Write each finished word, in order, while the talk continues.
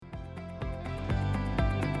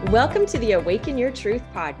Welcome to the Awaken Your Truth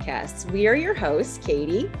podcast. We are your hosts,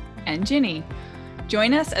 Katie and Ginny.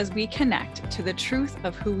 Join us as we connect to the truth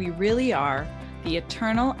of who we really are, the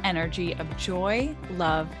eternal energy of joy,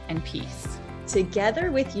 love, and peace.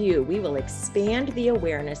 Together with you, we will expand the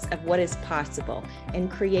awareness of what is possible and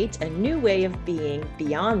create a new way of being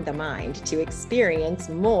beyond the mind to experience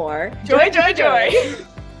more joy.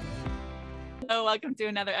 Oh, welcome to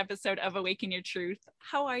another episode of Awaken Your Truth.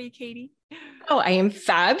 How are you, Katie? Oh, I am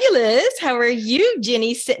fabulous. How are you,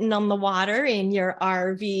 Ginny, sitting on the water in your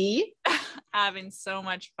RV? Having so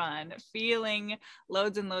much fun, feeling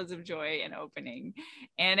loads and loads of joy and opening,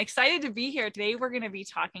 and excited to be here. Today, we're going to be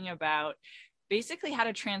talking about basically how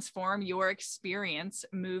to transform your experience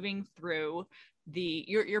moving through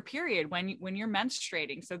your period when you're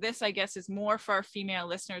menstruating. So this, I guess, is more for our female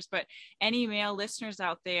listeners, but any male listeners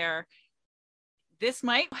out there, this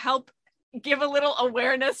might help give a little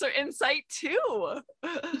awareness or insight too.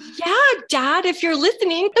 Yeah, Dad, if you're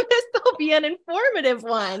listening, this will be an informative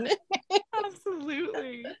one.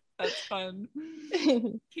 Absolutely. That's fun.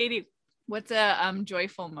 Katie, what's a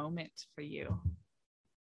joyful moment for you?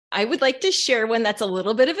 I would like to share one that's a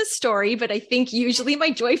little bit of a story, but I think usually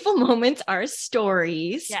my joyful moments are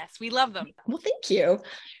stories. Yes, we love them. Well, thank you.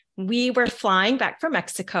 We were flying back from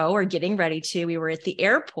Mexico, or getting ready to. We were at the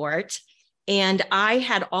airport, and I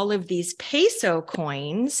had all of these peso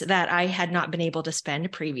coins that I had not been able to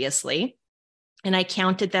spend previously. And I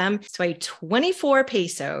counted them. So I had 24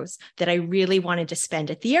 pesos that I really wanted to spend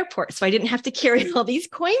at the airport. So I didn't have to carry all these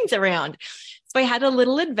coins around. So I had a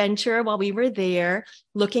little adventure while we were there,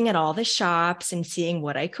 looking at all the shops and seeing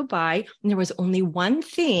what I could buy. And there was only one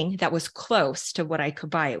thing that was close to what I could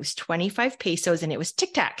buy. It was 25 pesos and it was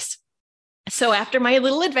Tic Tacs. So after my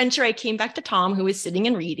little adventure, I came back to Tom, who was sitting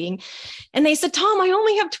and reading, and they said, Tom, I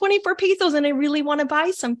only have 24 pesos and I really want to buy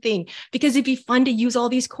something because it'd be fun to use all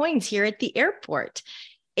these coins here at the airport.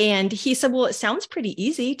 And he said, well, it sounds pretty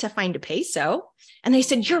easy to find a peso. And I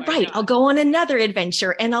said, you're right. I'll go on another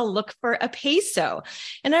adventure and I'll look for a peso.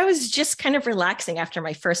 And I was just kind of relaxing after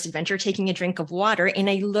my first adventure, taking a drink of water. And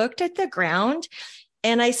I looked at the ground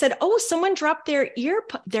and I said, oh, someone dropped their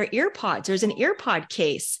earpods. There's an earpod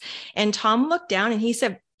case. And Tom looked down and he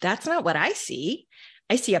said, that's not what I see.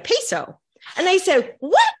 I see a peso. And I said,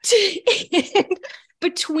 what?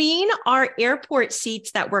 Between our airport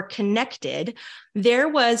seats that were connected, there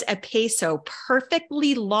was a peso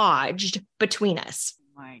perfectly lodged between us.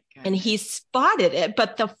 My goodness. And he spotted it.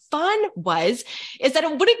 But the fun is that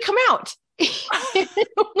it wouldn't come out. It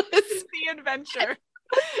was the adventure.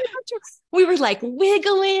 We were like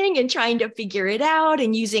wiggling and trying to figure it out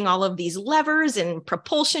and using all of these levers and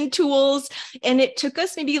propulsion tools. And it took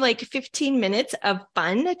us maybe like 15 minutes of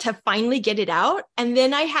fun to finally get it out. And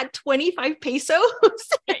then I had 25 pesos.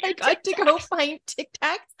 I got to go find Tic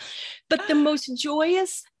Tacs. But the most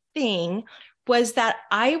joyous thing was that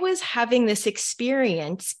I was having this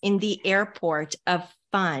experience in the airport of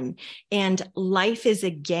fun and life is a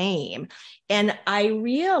game. And I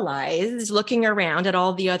realized, looking around at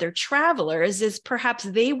all the other travelers, is perhaps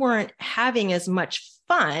they weren't having as much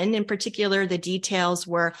fun. In particular, the details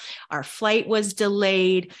were our flight was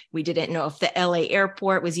delayed. We didn't know if the LA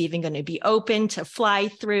airport was even going to be open to fly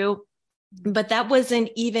through. But that wasn't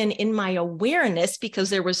even in my awareness because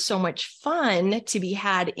there was so much fun to be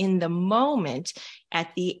had in the moment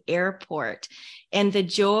at the airport. And the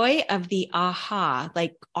joy of the aha,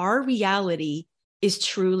 like our reality is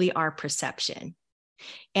truly our perception.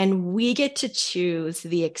 And we get to choose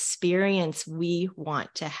the experience we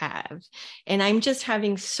want to have. And I'm just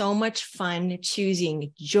having so much fun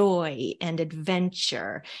choosing joy and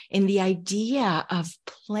adventure and the idea of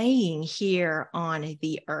playing here on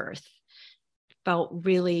the earth. Felt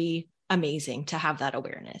really amazing to have that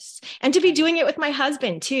awareness and to be doing it with my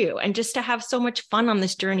husband too. And just to have so much fun on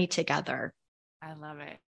this journey together. I love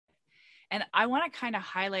it. And I want to kind of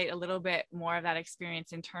highlight a little bit more of that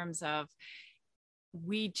experience in terms of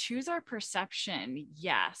we choose our perception,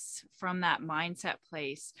 yes, from that mindset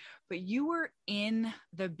place, but you were in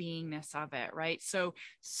the beingness of it, right? So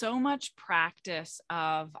much practice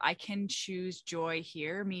of I can choose joy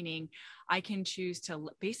here, meaning I can choose to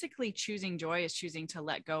basically choosing joy is choosing to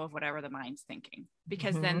let go of whatever the mind's thinking,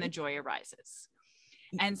 because then the joy arises.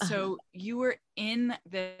 And so you were in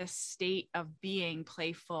this state of being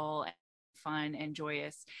playful, and fun, and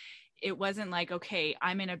joyous. It wasn't like, okay,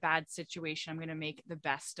 I'm in a bad situation, I'm going to make the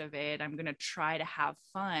best of it, I'm going to try to have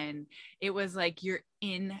fun. It was like you're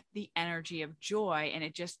in the energy of joy, and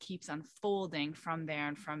it just keeps unfolding from there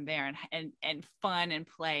and from there, and fun and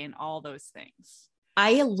play and all those things.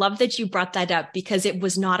 I love that you brought that up because it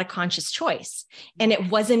was not a conscious choice. And it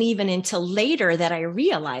wasn't even until later that I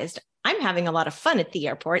realized I'm having a lot of fun at the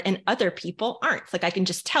airport and other people aren't. Like I can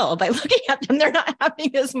just tell by looking at them, they're not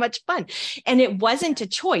having as much fun. And it wasn't a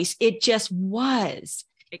choice. It just was.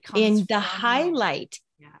 It comes And from the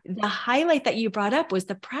highlight that you brought up was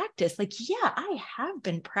the practice. Like, yeah, I have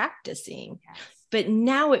been practicing, but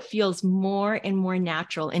now it feels more and more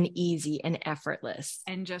natural and easy and effortless.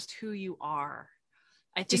 And just who you are.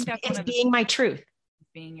 I think just that's it's being my truth.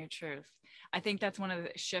 Being your truth. I think that's one of the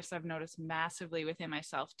shifts I've noticed massively within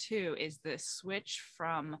myself too, is the switch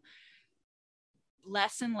from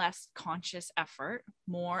less and less conscious effort,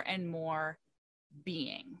 more and more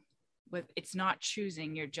being. With it's not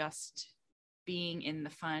choosing, you're just being in the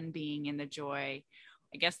fun, being in the joy.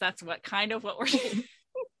 I guess that's what we're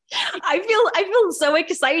I feel so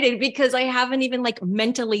excited because I haven't even like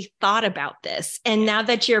mentally thought about this. And now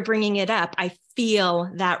that you're bringing it up, I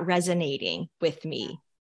feel that resonating with me.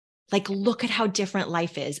 Like, look at how different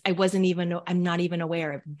life is. I'm not even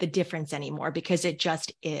aware of the difference anymore because it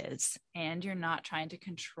just is. And you're not trying to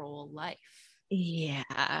control life.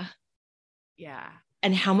 Yeah. Yeah.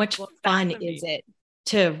 And how much fun is it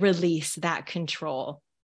to release that control?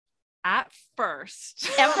 At first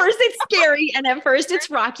it's scary, and at first it's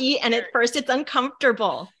rocky, and at first it's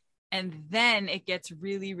uncomfortable. And then it gets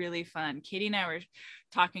really, really fun. Katie and I were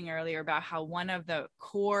talking earlier about how one of the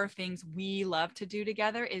core things we love to do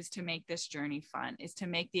together is to make this journey fun, is to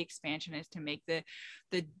make the expansion, is to make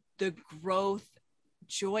the growth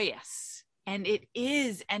joyous. And it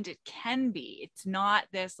is, and it can be. It's not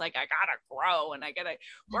this like, I gotta grow and I gotta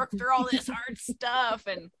work through all this hard stuff.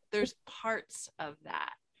 And there's parts of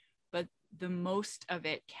that, but the most of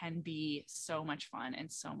it can be so much fun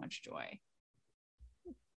and so much joy.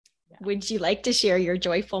 Yeah. Would you like to share your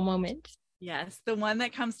joyful moment? Yes, the one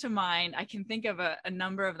that comes to mind, I can think of a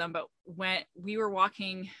number of them, but when we were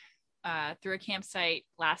walking through a campsite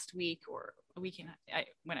last week or a weekend,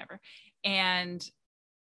 whenever, and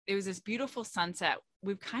it was this beautiful sunset.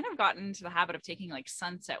 We've kind of gotten into the habit of taking like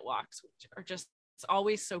sunset walks, which are just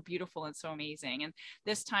always so beautiful and so amazing. And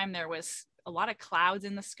this time there was a lot of clouds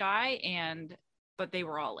in the sky, but they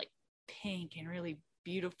were all like pink and really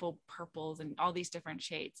beautiful purples and all these different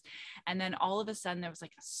shades. And then all of a sudden there was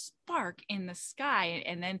like a spark in the sky,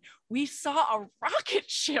 and then we saw a rocket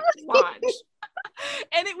ship launch.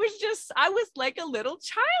 And it was just, I was like a little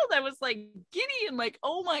child. I was like giddy and like,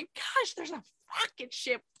 oh my gosh, there's a rocket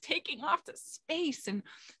ship taking off to space. And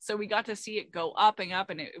so we got to see it go up and up,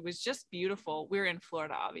 and it was just beautiful. We were in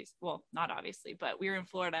Florida, obviously. Well, not obviously, but we were in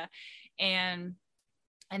Florida. And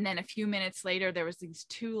then a few minutes later, there was these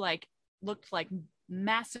two looked like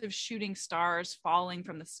massive shooting stars falling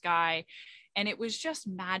from the sky. And it was just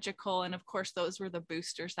magical. And of course, those were the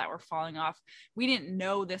boosters that were falling off. We didn't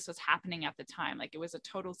know this was happening at the time. Like, it was a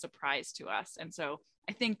total surprise to us. And so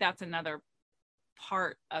I think that's another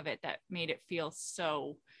part of it that made it feel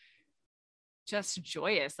so just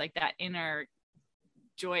joyous, like that inner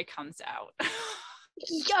joy comes out.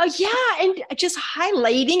 Yeah. And just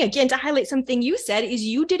highlighting again, to highlight something you said, is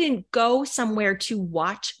you didn't go somewhere to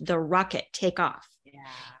watch the rocket take off. Yeah.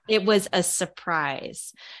 It was a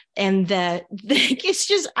surprise. And it's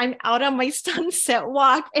just, I'm out on my sunset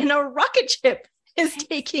walk and a rocket ship is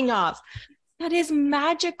taking off. That is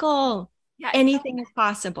magical. Yeah, anything is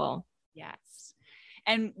possible. Yes.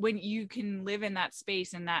 And when you can live in that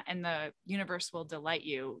space and the universe will delight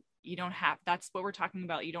you, that's what we're talking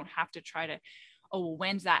about. You don't have to try to, oh,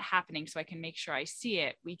 when's that happening so I can make sure I see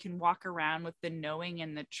it. We can walk around with the knowing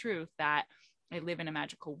and the truth that I live in a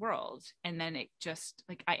magical world. And then it just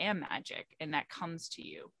like, I am magic, and that comes to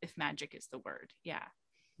you, if magic is the word. Yeah.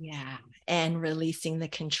 Yeah. And releasing the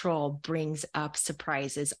control brings up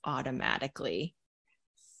surprises automatically.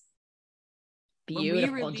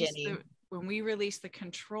 Beautiful, Ginny. When we release the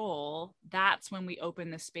control, that's when we open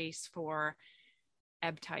the space for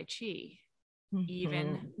ebb tai chi.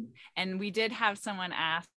 Even, and we did have someone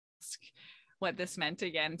ask what this meant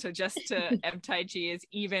again. So just to ebb tai chi is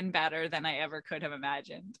even better than I ever could have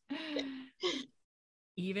imagined.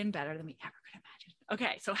 Even better than we ever could imagine.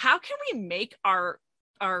 Okay, so how can we make our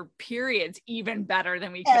periods even better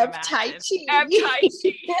than we could imagine? Ebb tai chi.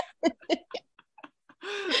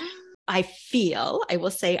 I feel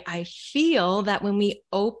that when we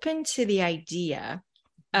open to the idea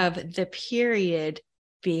of the period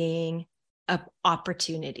being an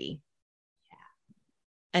opportunity,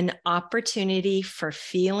 an opportunity for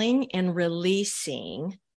feeling and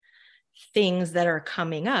releasing things that are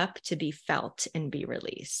coming up to be felt and be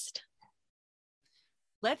released.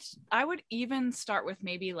 I would even start with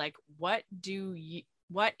maybe like, what do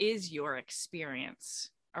what is your experience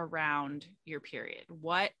around your period?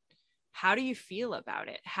 How do you feel about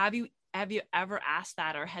it? Have you ever asked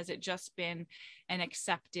that, or has it just been an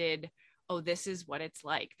accepted, oh, this is what it's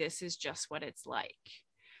like, this is just what it's like?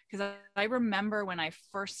 Because I remember when I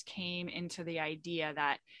first came into the idea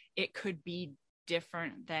that it could be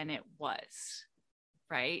different than it was,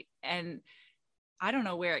 right? And I don't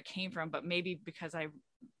know where it came from, but maybe because I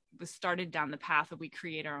was started down the path of we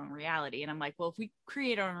create our own reality. And I'm like, well, if we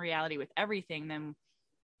create our own reality with everything, then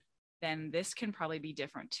this can probably be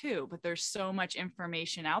different too. But there's so much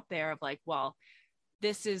information out there of like, well,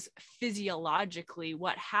 this is physiologically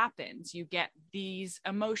what happens. You get these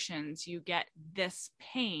emotions, you get this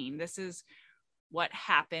pain. This is what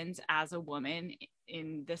happens as a woman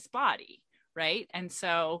in this body, right? And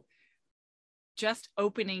so just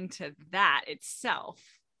opening to that itself,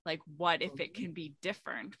 like, what if it can be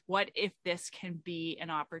different? What if this can be an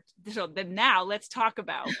opportunity? So then now let's talk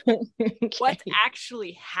about what's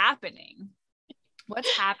actually happening.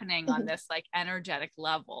 What's happening on this like energetic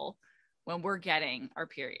level when we're getting our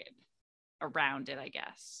period around it, I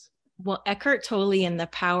guess. Well, Eckhart Tolle in The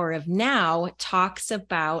Power of Now talks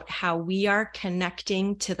about how we are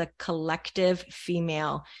connecting to the collective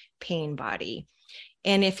female pain body.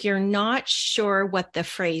 And if you're not sure what the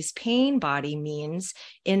phrase pain body means,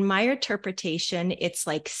 in my interpretation, it's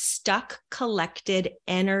like stuck, collected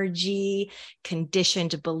energy,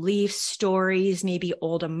 conditioned beliefs, stories, maybe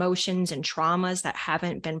old emotions and traumas that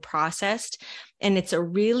haven't been processed. And it's a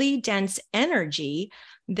really dense energy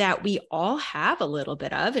that we all have a little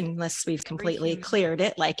bit of, unless we've completely cleared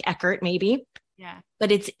it, like Eckhart maybe. Yeah.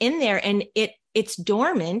 But it's in there, and it's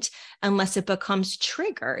dormant unless it becomes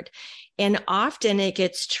triggered. And often it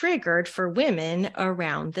gets triggered for women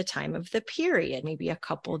around the time of the period, maybe a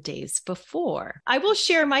couple days before. I will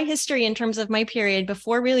share my history in terms of my period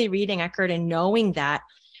before really reading Eckhart and knowing that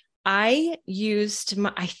I used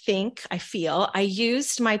I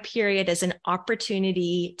used my period as an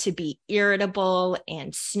opportunity to be irritable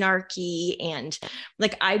and snarky, and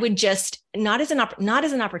like I would just not as an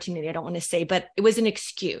opportunity, I don't want to say, but it was an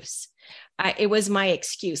excuse. It was my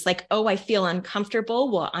excuse, like, oh, I feel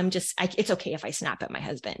uncomfortable. Well, it's okay if I snap at my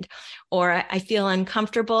husband, or I feel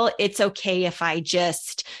uncomfortable. It's okay if I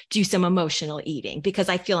just do some emotional eating because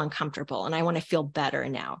I feel uncomfortable and I want to feel better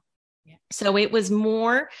now. Yeah. So it was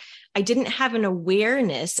more, I didn't have an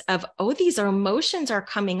awareness of, oh, these emotions are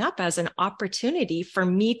coming up as an opportunity for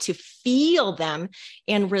me to feel them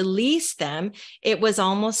and release them. It was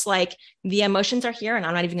almost like the emotions are here and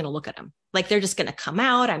I'm not even going to look at them. Like they're just going to come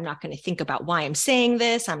out. I'm not going to think about why I'm saying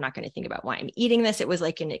this. I'm not going to think about why I'm eating this. It was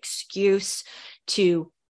like an excuse to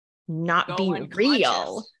not be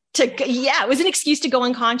real. It was an excuse to go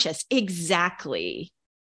unconscious. Exactly.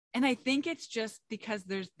 And I think it's just because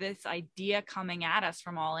there's this idea coming at us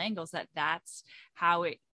from all angles that that's how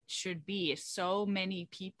it should be. So many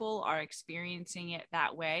people are experiencing it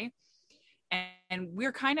that way. And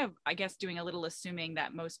we're kind of, I guess, doing a little assuming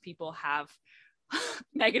that most people have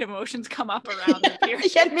negative emotions come up around the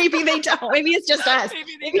period. Yeah, maybe they don't. Maybe it's just us.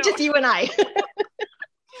 Maybe just you and I.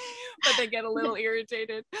 But they get a little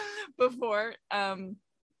irritated before.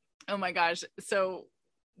 Oh my gosh. So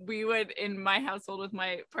we would, in my household with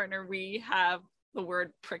my partner, we have the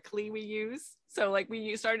word prickly we use. So like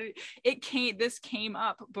this came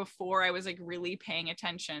up before I was like really paying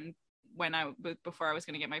attention before I was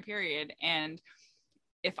going to get my period. And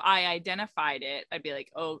if I identified it, I'd be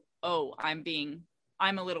like, oh, I'm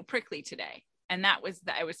a little prickly today. And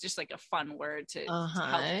it was just like a fun word to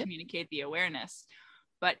help communicate the awareness.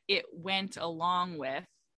 But it went along with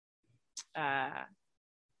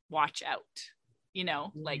watch out,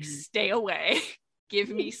 like stay away, give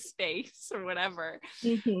me space or whatever.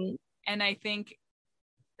 Mm-hmm. And I think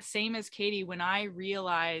same as Katie, when I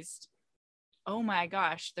realized, oh my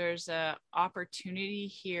gosh, there's a opportunity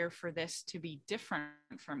here for this to be different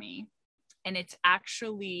for me. And it's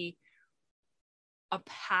actually a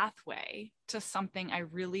pathway to something I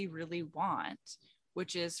really, really want,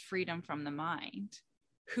 which is freedom from the mind.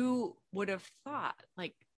 Who would have thought,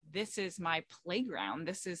 like, this is my playground,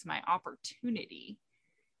 this is my opportunity?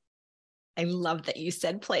 I love that you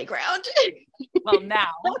said playground. Well,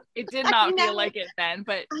 now it did not feel like it then,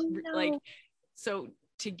 but like, so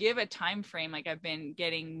to give a time frame, like I've been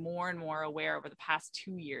getting more and more aware over the past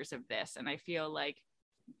 2 years of this. And I feel like,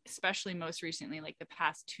 especially most recently, like the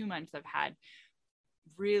past 2 months, I've had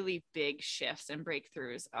really big shifts and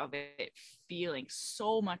breakthroughs of it, feeling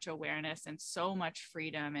so much awareness and so much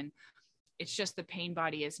freedom. And it's just the pain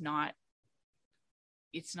body it's not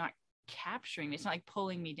capturing, it's not like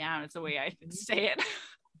pulling me down. It's the way I say it.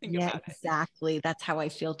 Yeah, exactly. That's how I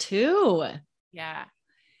feel too. Yeah.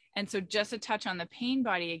 And so just to touch on the pain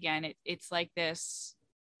body again, it's like this,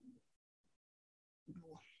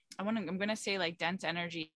 I'm going to say like dense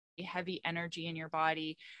energy, heavy energy in your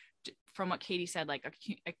body, from what Katie said, like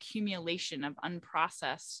accumulation of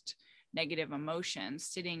unprocessed negative emotions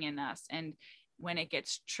sitting in us. And when it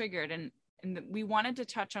gets triggered, and we wanted to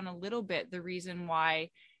touch on a little bit the reason why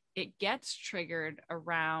it gets triggered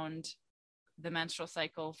around the menstrual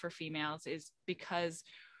cycle for females is because,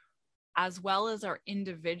 as well as our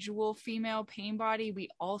individual female pain body, we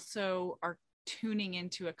also are tuning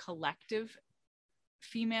into a collective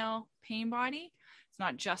female pain body. It's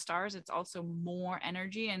not just ours, it's also more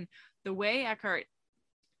energy. And the way Eckhart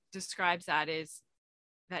describes that is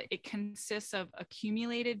that it consists of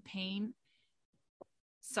accumulated pain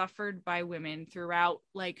suffered by women throughout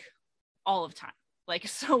like all of time. Like,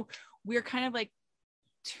 so we're kind of like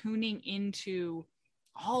tuning into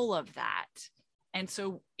all of that. And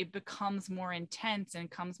so it becomes more intense and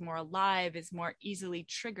comes more alive, is more easily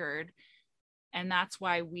triggered. And that's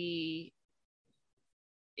why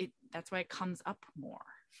that's why it comes up more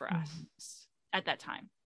for us at that time.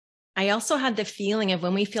 I also had the feeling of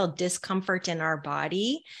when we feel discomfort in our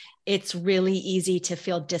body, it's really easy to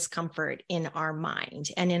feel discomfort in our mind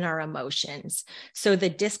and in our emotions. So the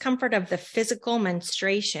discomfort of the physical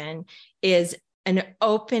menstruation is an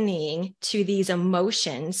opening to these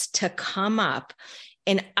emotions to come up.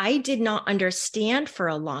 And I did not understand for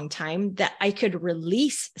a long time that I could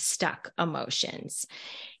release stuck emotions.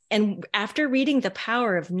 And after reading The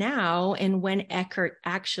Power of Now, and when Eckhart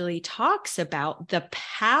actually talks about the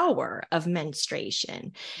power of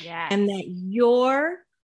menstruation, and that your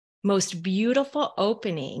most beautiful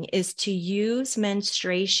opening is to use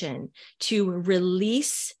menstruation to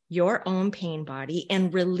release your own pain body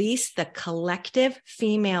and release the collective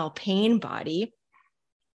female pain body,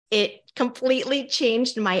 it completely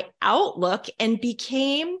changed my outlook and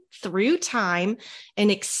became, through time, an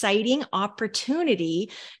exciting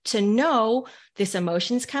opportunity to know this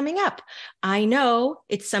emotion's coming up. I know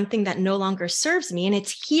it's something that no longer serves me, and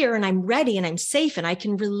it's here, and I'm ready, and I'm safe, and I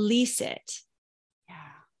can release it. Yeah.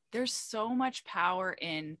 There's so much power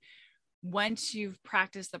in, once you've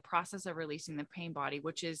practiced the process of releasing the pain body,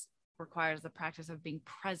 which requires the practice of being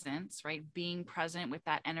present, right? Being present with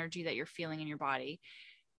that energy that you're feeling in your body.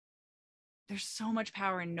 There's so much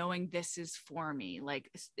power in knowing this is for me.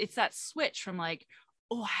 Like, it's that switch from like,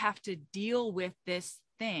 oh, I have to deal with this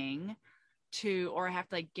thing or I have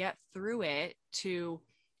to like get through it, to,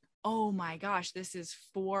 oh my gosh, this is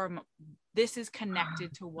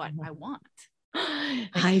connected to what I want.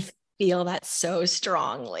 I feel that so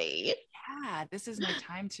strongly. Yeah, this is my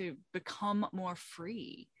time to become more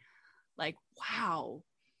free. Like, wow.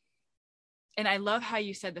 And I love how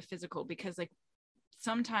you said the physical, because like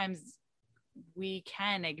sometimes we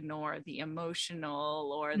can ignore the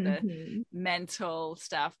emotional or the mental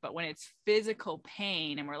stuff, but when it's physical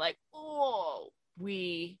pain and we're like, oh,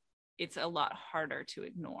 it's a lot harder to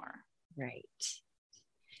ignore. Right.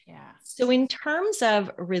 Yeah. So in terms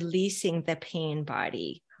of releasing the pain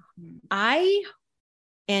body,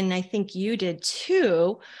 and I think you did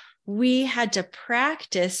too, we had to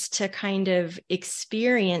practice to kind of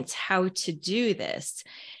experience how to do this.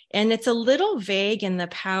 And it's a little vague in The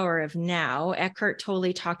Power of Now. Eckhart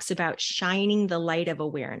Tolle talks about shining the light of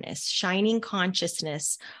awareness, shining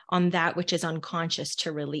consciousness on that which is unconscious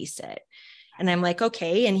to release it. And I'm like,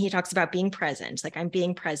 okay. And he talks about being present, like I'm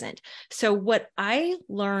being present. So what I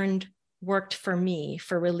learned worked for me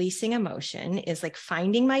for releasing emotion is like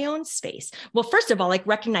finding my own space. Well, first of all, like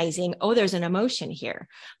recognizing, oh, there's an emotion here.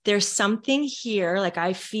 There's something here. Like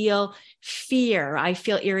I feel fear, I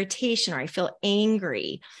feel irritation, or I feel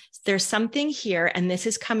angry. There's something here, and this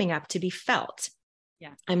is coming up to be felt.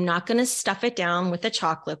 Yeah. I'm not going to stuff it down with a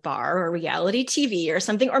chocolate bar or reality TV or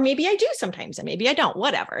something, or maybe I do sometimes and maybe I don't,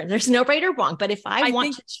 whatever. There's no right or wrong. But if I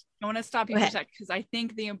want to stop you for a sec, because I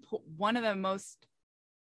think one of the most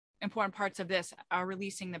important parts of this,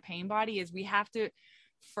 releasing the pain body, is we have to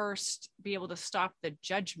first be able to stop the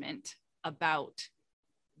judgment about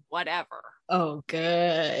whatever. Oh,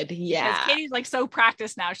 good. Yeah. Because Katie's like so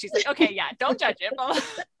practiced now. She's like, okay, yeah, don't judge it.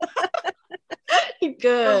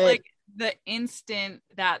 Good. Like the instant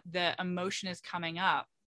that the emotion is coming up,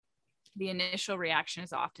 the initial reaction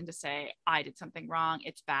is often to say, I did something wrong.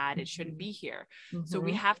 It's bad. It shouldn't be here. So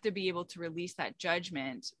we have to be able to release that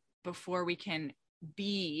judgment before we can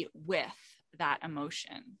be with that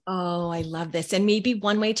emotion. Oh, I love this. And maybe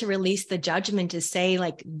one way to release the judgment is say,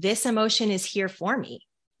 like, this emotion is here for me.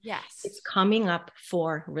 Yes. It's coming up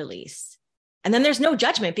for release. And then there's no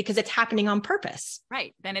judgment because it's happening on purpose.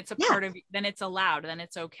 Right. Then it's a Yeah. part of, then it's allowed, then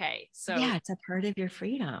it's okay. So yeah, it's a part of your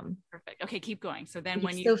freedom. perfect. Okay, keep going. So then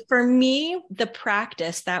when So for me, the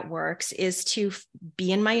practice that works is to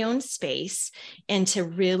be in my own space and to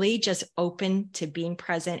really just open to being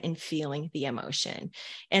present and feeling the emotion.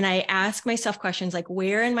 And I ask myself questions like,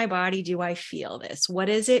 where in my body do I feel this? What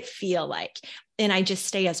does it feel like? And I just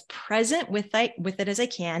stay as present with it as I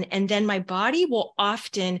can. And then my body will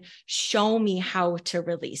often show me how to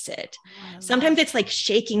release it. Sometimes it's like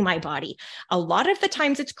shaking my body. A lot of the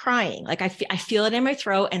times it's crying. Like I feel it in my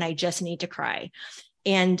throat and I just need to cry.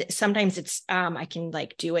 And sometimes it's, I can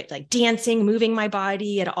like do it like dancing, moving my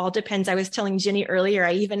body. It all depends. I was telling Ginny earlier,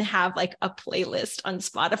 I even have like a playlist on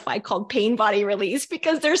Spotify called Pain Body Release,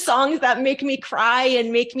 because there's songs that make me cry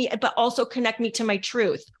and but also connect me to my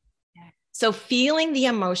truth. So feeling the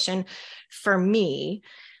emotion for me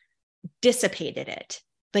dissipated it,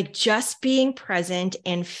 like just being present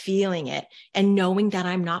and feeling it and knowing that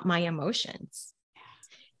I'm not my emotions.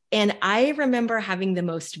 And I remember having the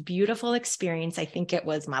most beautiful experience. I think it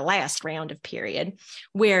was my last round of period,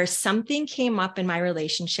 where something came up in my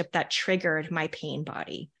relationship that triggered my pain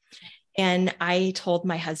body. And I told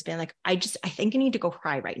my husband, like, I think I need to go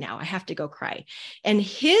cry right now. I have to go cry. And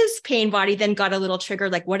his pain body then got a little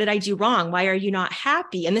triggered. Like, what did I do wrong? Why are you not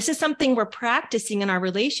happy? And this is something we're practicing in our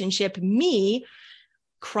relationship, me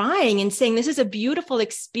crying and saying, this is a beautiful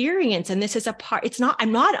experience. And this is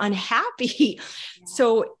I'm not unhappy. Yeah.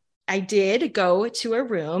 So I did go to a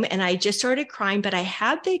room and I just started crying, but I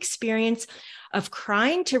had the experience of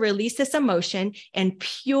crying to release this emotion and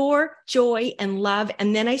pure joy and love.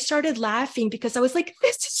 And then I started laughing because I was like,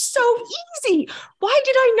 this is so easy. Why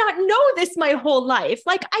did I not know this my whole life?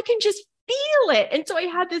 Like I can just feel it. And so I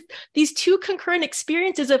had these two concurrent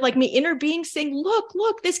experiences of like my inner being saying,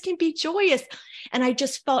 look, this can be joyous. And I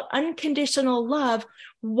just felt unconditional love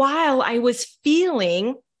while I was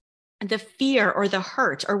feeling the fear or the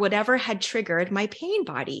hurt or whatever had triggered my pain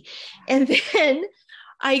body. And then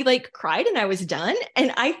I like cried and I was done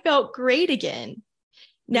and I felt great again.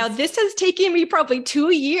 Now, this has taken me probably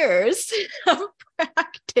 2 years of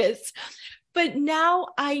practice, but now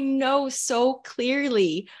I know so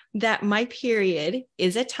clearly that my period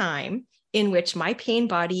is a time in which my pain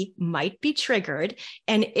body might be triggered.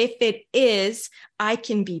 And if it is, I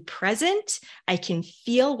can be present. I can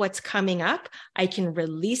feel what's coming up. I can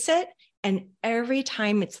release it. And every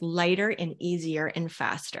time it's lighter and easier and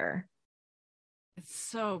faster. It's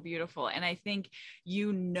so beautiful. And I think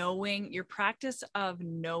your practice of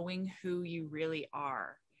knowing who you really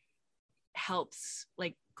are helps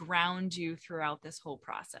like ground you throughout this whole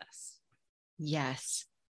process. Yes.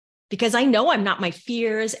 Because I know I'm not my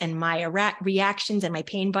fears and my reactions and my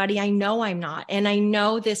pain body. I know I'm not. And I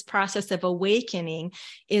know this process of awakening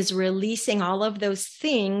is releasing all of those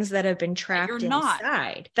things that have been trapped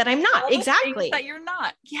inside that I'm not. Exactly. That you're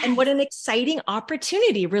not. Yes. And what an exciting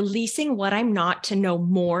opportunity, releasing what I'm not to know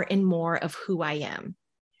more and more of who I am.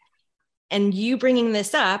 And you bringing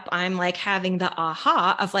this up, I'm like having the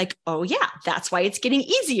aha of like, oh yeah, that's why it's getting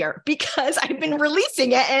easier, because I've been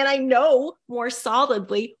releasing it and I know more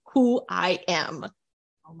solidly who I am.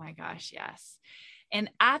 Oh my gosh, yes. And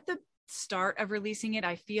at the start of releasing it,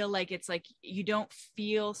 I feel like it's like you don't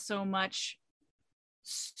feel so much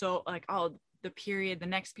so like, oh, the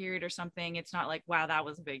next period or something. It's not like, wow, that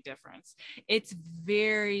was a big difference. It's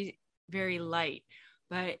very, very light,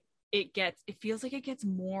 but it feels like it gets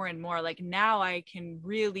more and more. Like now I can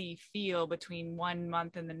really feel between 1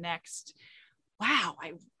 month and the next, wow,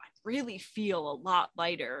 I really feel a lot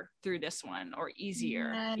lighter through this one, or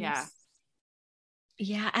easier. Yes.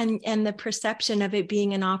 Yeah. And the perception of it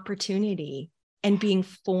being an opportunity and being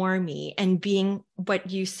for me and being what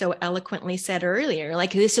you so eloquently said earlier,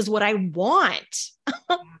 like, this is what I want.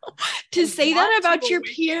 To say that about your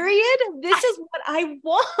period, this is what I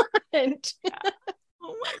want. Yeah.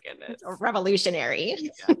 Oh my goodness. Revolutionary.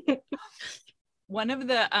 Yeah. One of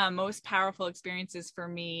the most powerful experiences for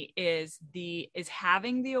me is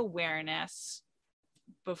having the awareness.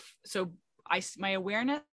 My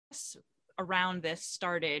awareness around this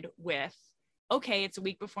started with, okay, it's a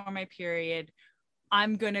week before my period.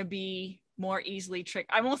 I'm going to be more easily triggered.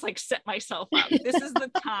 I almost like set myself up. This is the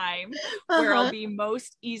time where I'll be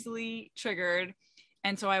most easily triggered.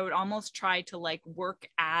 And so I would almost try to like work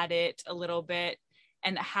at it a little bit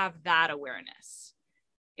and have that awareness.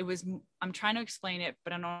 I'm trying to explain it,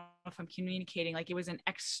 but I don't know if I'm communicating. Like it was an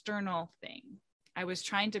external thing. I was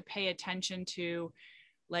trying to pay attention to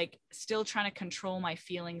like still trying to control my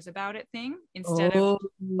feelings about it thing instead of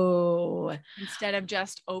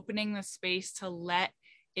just opening the space to let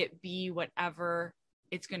it be whatever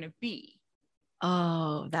it's going to be.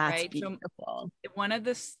 Oh, that's right? So beautiful. one of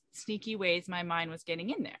the sneaky ways my mind was getting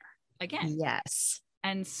in there again. Yes.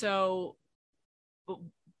 And so,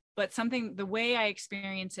 but something, the way I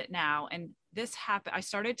experience it now, and this happened, I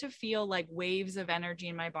started to feel like waves of energy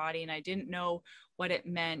in my body, and I didn't know what it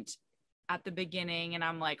meant at the beginning. And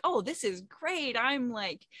I'm like, oh, this is great. I'm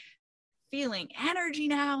like feeling energy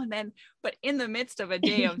now. And then, but in the midst of a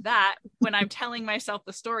day of that, when I'm telling myself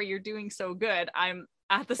the story, you're doing so good, I'm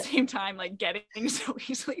at the same time like getting so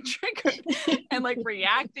easily triggered and like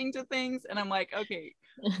reacting to things. And I'm like, okay,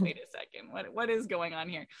 wait a second, what is going on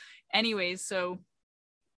here? Anyways, so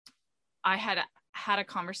I had a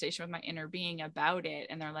conversation with my inner being about it,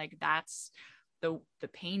 and they're like, that's the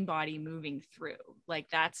pain body moving through, like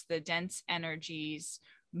that's the dense energies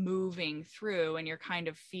moving through, and you're kind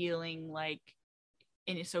of feeling like,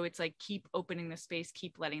 and so it's like, keep opening the space,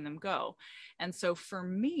 keep letting them go. And so for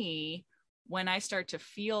me, when I start to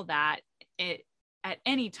feel that, it at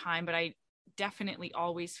any time, but I definitely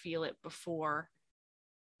always feel it before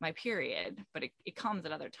my period, but it comes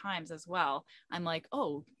at other times as well. I'm like,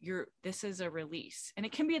 oh, this is a release. And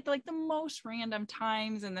it can be at like the most random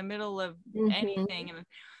times in the middle of Mhm. anything.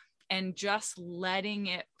 And just letting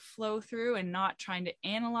it flow through and not trying to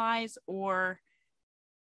analyze or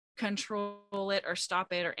control it or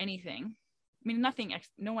stop it or anything. I mean,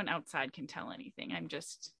 no one outside can tell anything.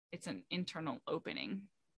 It's an internal opening.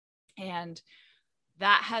 And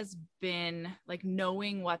that has been like,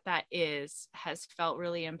 knowing what that is has felt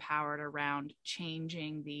really empowered around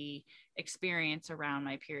changing the experience around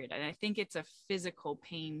my period. And I think it's a physical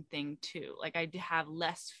pain thing too. Like I have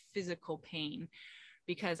less physical pain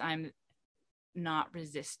because I'm not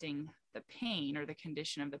resisting the pain or the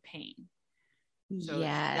condition of the pain. So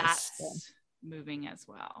Yes. that's moving as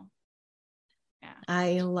well. Yeah.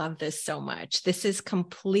 I love this so much. This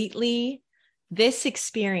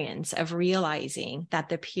experience of realizing that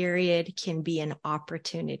the period can be an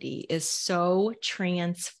opportunity is so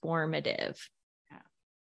transformative. Yeah.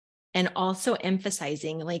 And also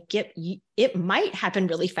emphasizing like it might happen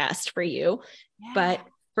really fast for you, Yeah. but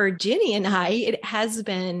for Ginny and I,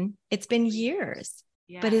 it's been years.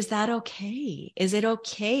 Yes. But is that okay? Is it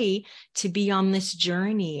okay to be on this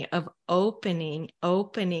journey of opening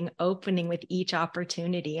with each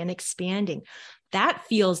opportunity and expanding? That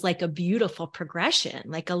feels like a beautiful progression,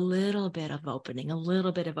 like a little bit of opening, a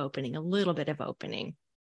little bit of opening, a little bit of opening.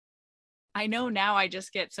 I know now, I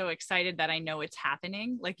just get so excited that I know it's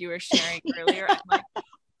happening. Like you were sharing earlier, I'm like,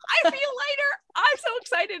 I feel lighter. I'm so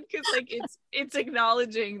excited because like it's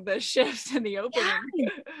acknowledging the shifts and the opening.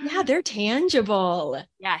 Yeah, they're tangible.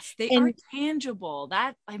 Yes, they are tangible.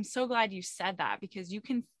 That I'm so glad you said that, because you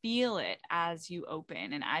can feel it as you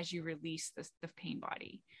open and as you release the pain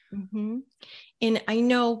body. Mm-hmm. And I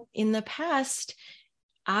know in the past,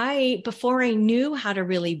 before I knew how to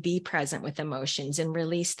really be present with emotions and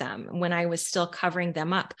release them, when I was still covering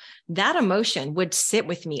them up, that emotion would sit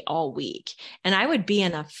with me all week. And I would be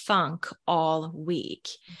in a funk all week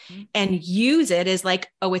and use it as like,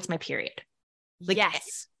 oh, it's my period. Like,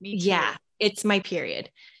 yes, me too. Yeah, it's my period.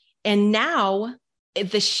 And now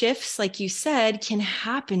the shifts, like you said, can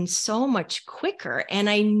happen so much quicker. And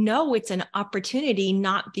I know it's an opportunity,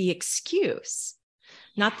 not the excuse.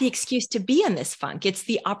 Not the excuse to be in this funk. It's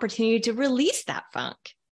the opportunity to release that funk.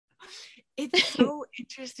 It's so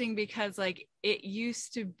interesting because like it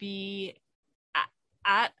used to be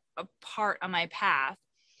at a part on my path,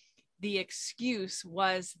 the excuse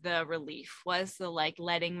was the relief, was the like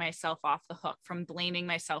letting myself off the hook from blaming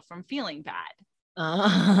myself from feeling bad.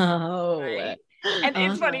 Oh, right. And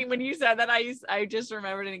it's funny when you said that, I just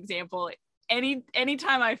remembered an example.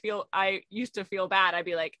 Anytime I used to feel bad, I'd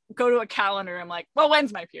be like, go to a calendar. I'm like, well,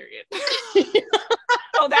 when's my period?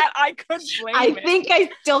 So that I could blame it. think I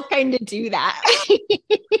still kind of do that.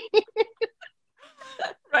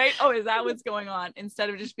 Right. Oh, is that what's going on? Instead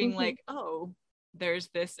of just being like, oh, there's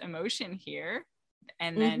this emotion here.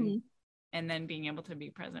 And then being able to be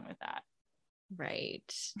present with that.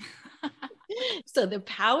 Right. So the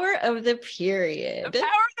power of the period. The power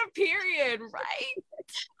of the period, right?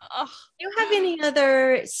 Do you have any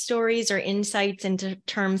other stories or insights into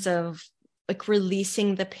terms of like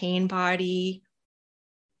releasing the pain body?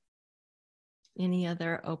 Any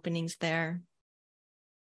other openings there?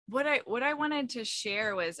 What I wanted to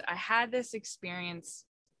share was I had this experience,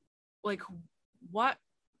 like what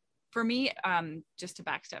for me, just to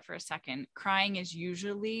backstep for a second, crying is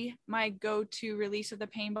usually my go-to release of the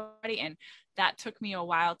pain body. And that took me a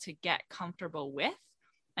while to get comfortable with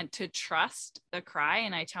and to trust the cry.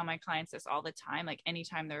 And I tell my clients this all the time, like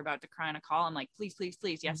anytime they're about to cry on a call, I'm like, please, please,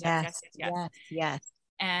 please. Yes, yes, yes, yes, yes. Yes, yes.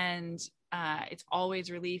 And it's always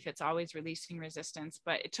relief. It's always releasing resistance.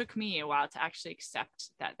 But it took me a while to actually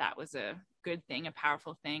accept that that was a good thing, a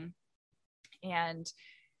powerful thing. And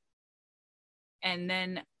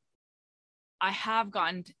then I have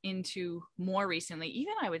gotten into more recently,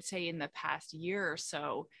 even I would say in the past year or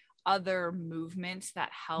so, other movements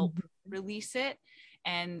that help release it.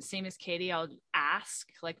 And same as Katie, I'll ask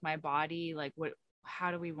like my body, like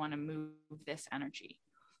how do we want to move this energy?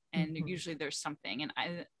 And usually there's something. And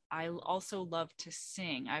I also love to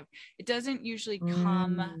sing. It doesn't usually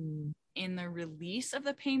come in the release of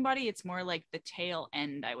the pain body. It's more like the tail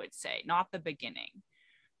end, I would say, not the beginning.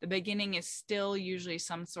 The beginning is still usually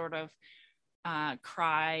some sort of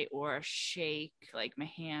cry or shake, like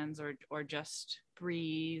my hands, or just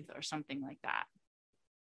breathe or something like that.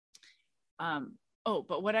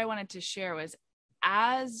 But what I wanted to share was,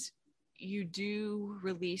 as you do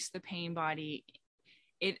release the pain body,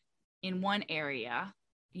 it in one area,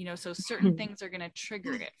 so certain things are going to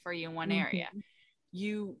trigger it for you in one area.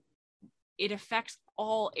 It affects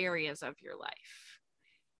all areas of your life.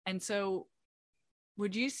 And so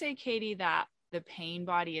would you say, Katie, that the pain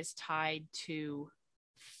body is tied to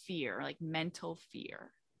fear, like mental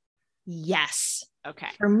fear? Yes. Okay.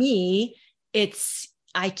 For me,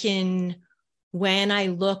 when I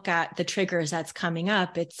look at the triggers that's coming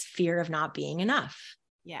up, it's fear of not being enough.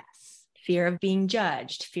 Yes. Fear of being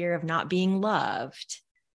judged, fear of not being loved.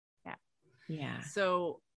 Yeah. Yeah.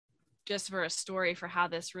 So just for a story for how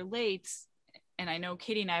this relates, and I know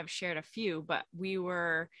Katie and I have shared a few, but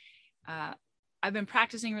I've been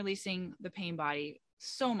practicing releasing the pain body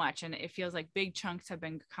so much, and it feels like big chunks have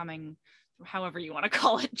been coming, however you want to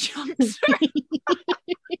call it, chunks.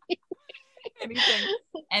 Anything.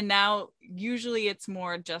 And now usually it's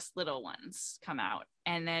more just little ones come out.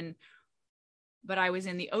 But I was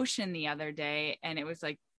in the ocean the other day, and it was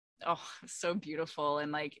like, so beautiful.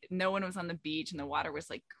 And like, no one was on the beach, and the water was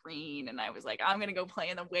like green. And I was like, I'm going to go play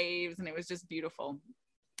in the waves. And it was just beautiful.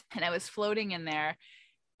 And I was floating in there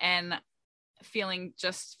and feeling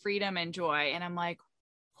just freedom and joy. And I'm like,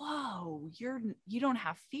 whoa, you don't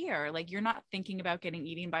have fear. Like, you're not thinking about getting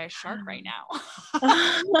eaten by a shark right now.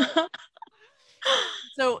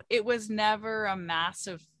 So it was never a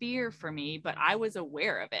massive fear for me, but I was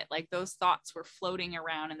aware of it. Like, those thoughts were floating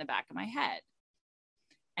around in the back of my head.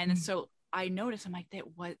 And so I noticed, I'm like,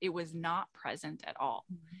 it was not present at all.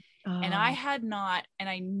 And I had not, and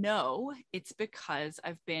I know it's because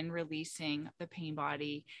I've been releasing the pain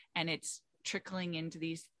body, and it's trickling into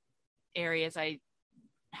these areas I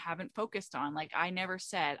haven't focused on. Like, I never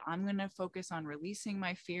said, I'm going to focus on releasing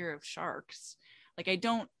my fear of sharks. Like, I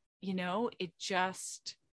don't, it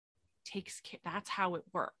just takes care. That's how it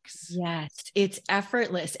works. Yes, it's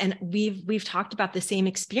effortless. And we've talked about the same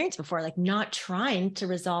experience before, like not trying to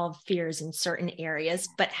resolve fears in certain areas,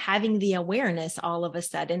 but having the awareness all of a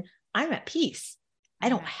sudden, I'm at peace. I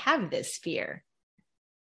don't have this fear.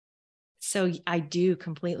 So I do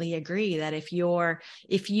completely agree that if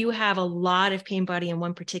you have a lot of pain body in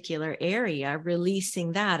one particular area,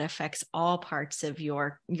 releasing that affects all parts of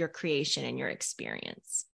your creation and your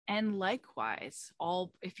experience. And likewise,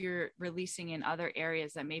 if you're releasing in other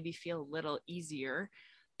areas that maybe feel a little easier,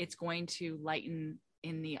 it's going to lighten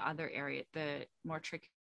in the other area, the more trickier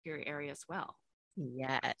area as well.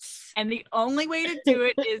 Yes. And the only way to do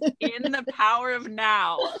it is in the power of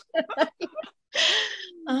now.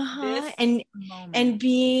 And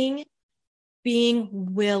being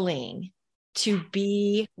willing to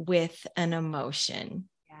be with an emotion.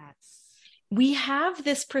 Yes. We have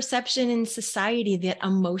this perception in society that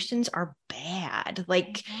emotions are bad.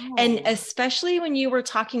 Like, and especially when you were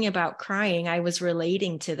talking about crying, I was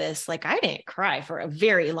relating to this. Like, I didn't cry for a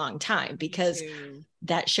very long time because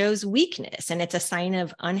that shows weakness and it's a sign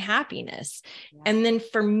of unhappiness. Yeah. And then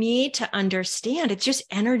for me to understand, it's just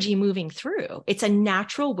energy moving through. It's a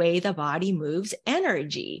natural way the body moves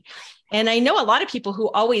energy. And I know a lot of people who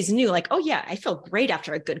always knew, like, oh yeah, I feel great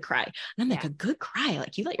after a good cry. And I'm like, a good cry?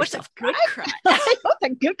 Like, you let yourself cry? What's a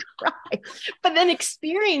good cry? But then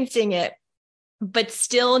experiencing it, but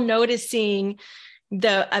still noticing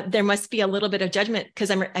there must be a little bit of judgment because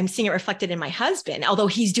I'm seeing it reflected in my husband, although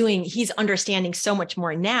he's understanding so much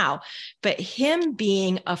more now, but him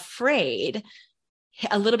being afraid,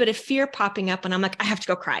 a little bit of fear popping up, and I'm like, I have to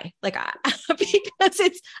go cry, like, because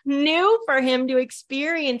it's new for him to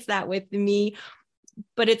experience that with me.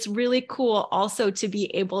 But it's really cool also to be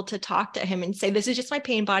able to talk to him and say, this is just my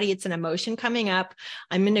pain body. It's an emotion coming up.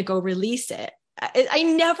 I'm going to go release it. I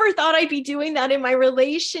never thought I'd be doing that in my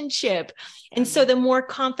relationship. And so the more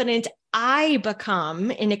confident I become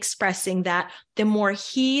in expressing that, the more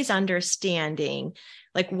he's understanding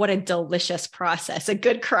Like, what a delicious process a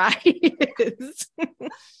good cry is.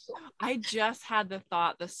 I just had the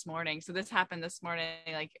thought this morning. So this happened this morning.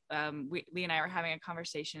 Like, Lee and I were having a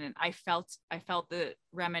conversation, and I felt the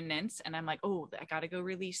remnants, and I'm like, oh, I got to go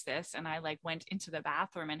release this. And I like went into the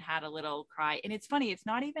bathroom and had a little cry. And it's funny. It's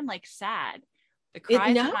not even like sad. The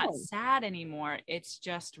cries are not sad anymore. It's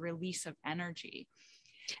just release of energy.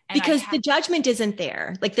 And because the judgment isn't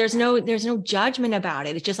there. Like there's no judgment about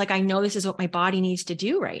it. It's just like, I know this is what my body needs to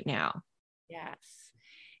do right now. Yes.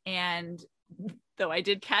 And though I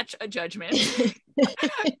did catch a judgment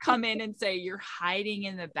come in and say, you're hiding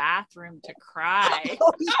in the bathroom to cry.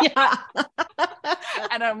 Oh, yeah.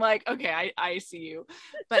 And I'm like, okay, I see you.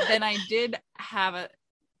 But then I did have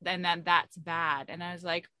and then that's bad. And I was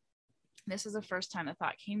like, this is the first time the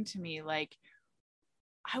thought came to me. Like,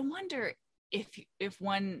 I wonder if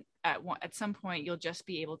one at some point you'll just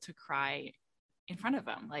be able to cry in front of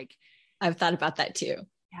them. Like, I've thought about that too.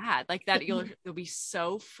 Yeah, like that you'll be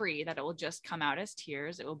so free that it will just come out as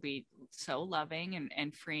tears. It will be so loving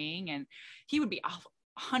and freeing, and he would be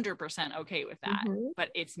 100% okay with that. But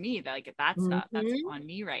it's me that like that's on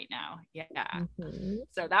me right now. Yeah.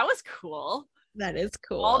 So that was cool. That is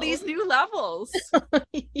cool. All these new levels.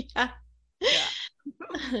 Yeah.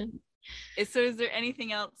 So is there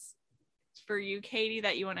anything else for you, Katie,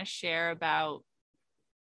 that you want to share about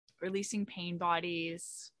releasing pain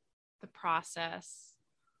bodies, the process?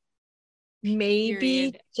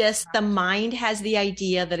 Maybe just the mind has the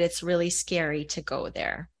idea that it's really scary to go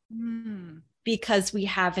there because we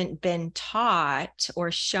haven't been taught or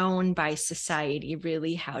shown by society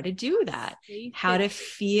really how to do that, how to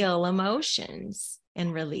feel emotions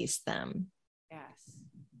and release them. Yes.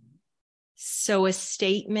 So a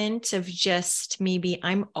statement of just maybe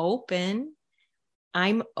I'm open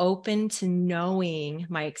to knowing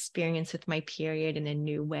my experience with my period in a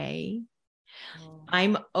new way.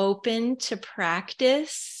 I'm open to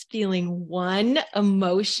practice feeling one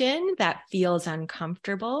emotion that feels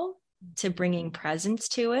uncomfortable, to bringing presence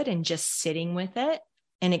to it and just sitting with it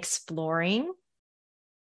and exploring.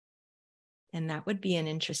 And that would be an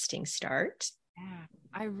interesting start. Yeah,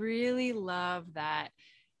 I really love that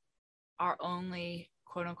our only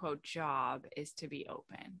quote unquote job is to be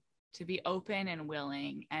open and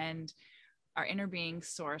willing, and our inner being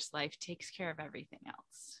source life takes care of everything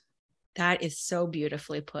else. That is so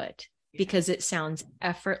beautifully put, because it sounds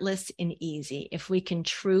effortless and easy. If we can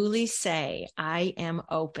truly say, I am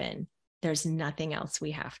open, there's nothing else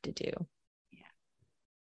we have to do. Yeah.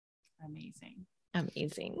 Amazing.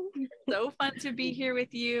 So fun to be here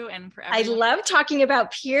with you. And for I love talking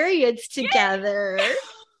about periods together. Yeah.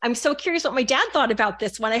 I'm so curious what my dad thought about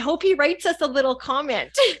this one. I hope he writes us a little comment.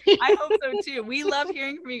 I hope so too. We love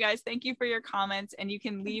hearing from you guys. Thank you for your comments. And you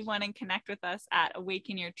can leave one and connect with us at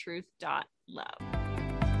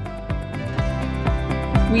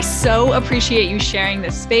awakenyourtruth.love. We so appreciate you sharing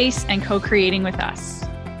this space and co-creating with us.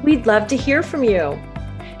 We'd love to hear from you.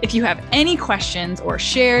 If you have any questions or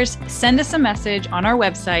shares, send us a message on our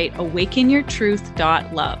website,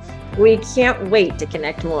 awakenyourtruth.love. We can't wait to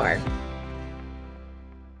connect more.